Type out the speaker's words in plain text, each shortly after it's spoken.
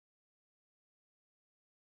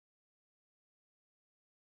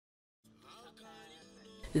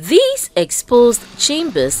These exposed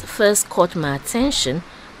chambers first caught my attention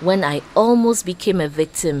when I almost became a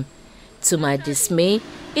victim. To my dismay,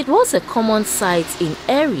 it was a common sight in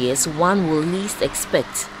areas one will least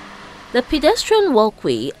expect. The pedestrian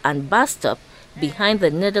walkway and bus stop behind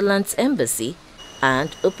the Netherlands Embassy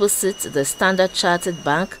and opposite the Standard Chartered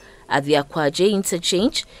Bank at the Accra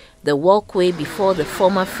interchange, the walkway before the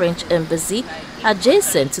former French Embassy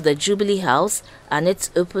adjacent to the Jubilee House and its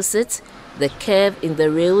opposite, the curve in the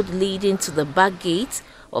road leading to the back gate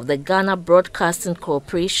of the Ghana Broadcasting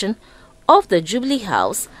Corporation, of the Jubilee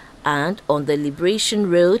House and on the Liberation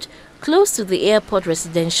Road close to the airport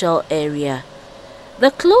residential area.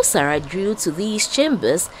 The closer I drew to these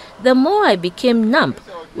chambers, the more I became numb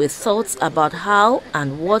with thoughts about how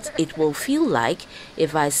and what it will feel like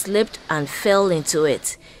if I slipped and fell into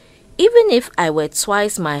it. Even if I were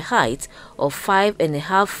twice my height of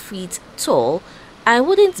 5.5 feet tall, I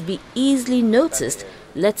wouldn't be easily noticed,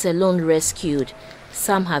 let alone rescued.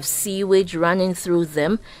 Some have sewage running through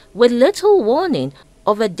them with little warning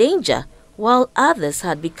of a danger, while others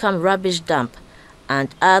had become rubbish dump,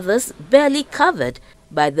 and others barely covered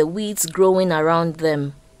by the weeds growing around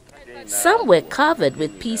them. Some were covered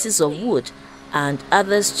with pieces of wood, and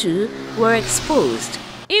others too were exposed.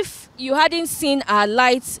 If you hadn't seen our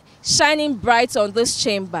lights shining bright on this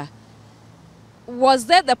chamber, was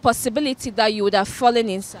there the possibility that you would have fallen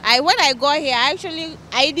inside? When I got here,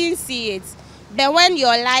 I didn't see it. But when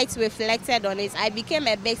your lights reflected on it, I became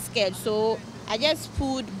a bit scared. So I just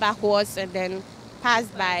pulled backwards and then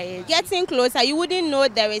passed by it. Getting closer, you wouldn't know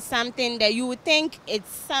there is something there. You would think it's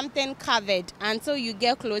something covered until you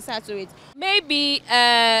get closer to it. Maybe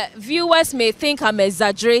viewers may think I'm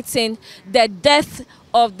exaggerating the depth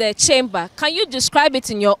of the chamber. Can you describe it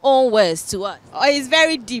in your own words to us? Oh, it's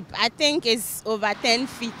very deep. I think it's over 10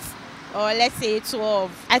 feet, or let's say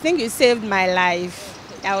 12. I think you saved my life.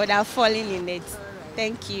 I would have fallen in it.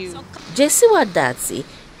 Thank you. Jesiwa Datsi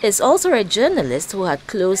is also a journalist who had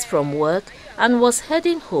closed from work and was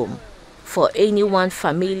heading home. For anyone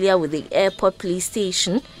familiar with the airport police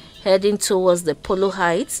station heading towards the Polo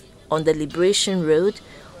Heights on the Liberation Road,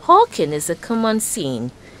 hawking is a common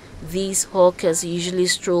scene. These hawkers usually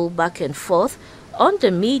stroll back and forth on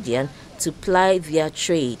the median to ply their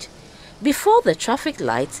trade. Before the traffic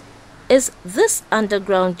light is this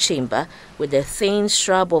underground chamber with a thin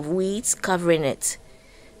shrub of weeds covering it.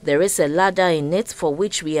 There is a ladder in it for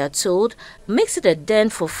which we are told makes it a den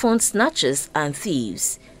for phone snatchers and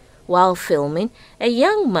thieves. While filming, a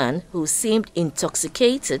young man who seemed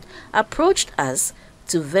intoxicated approached us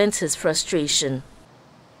to vent his frustration.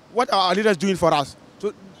 What are our leaders doing for us?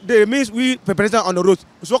 So they means we pedestrians on the road,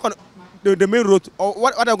 we walk on the main road, or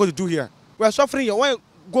what are they going to do here? We are suffering here. When you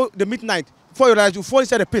go the midnight, before you realize you fall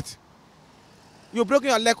inside the pit. You're breaking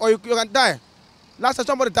your leg or you can die. Last time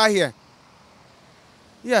somebody died here.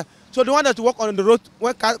 Yeah, so the one that walk on the road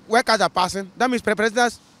where cars are passing, that means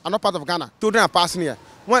pedestrians are not part of Ghana. Children are passing here.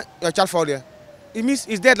 When your child falls here, it means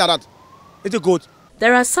it's dead like that. It's a goat.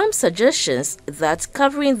 There are some suggestions that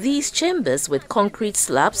covering these chambers with concrete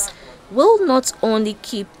slabs will not only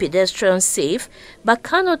keep pedestrians safe, but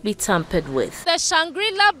cannot be tampered with. The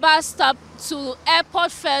Shangri-La bus stop to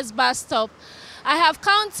Airport First bus stop, I have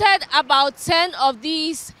counted about 10 of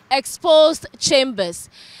these exposed chambers.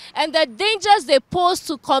 And the dangers they pose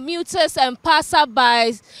to commuters and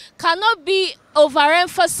passersby cannot be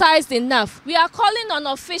overemphasized enough. We are calling on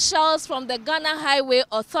officials from the Ghana Highway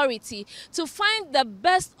Authority to find the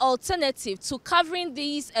best alternative to covering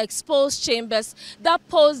these exposed chambers that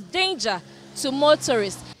pose danger to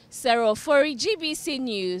motorists. Sarah Ofori, GBC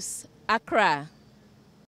News, Accra.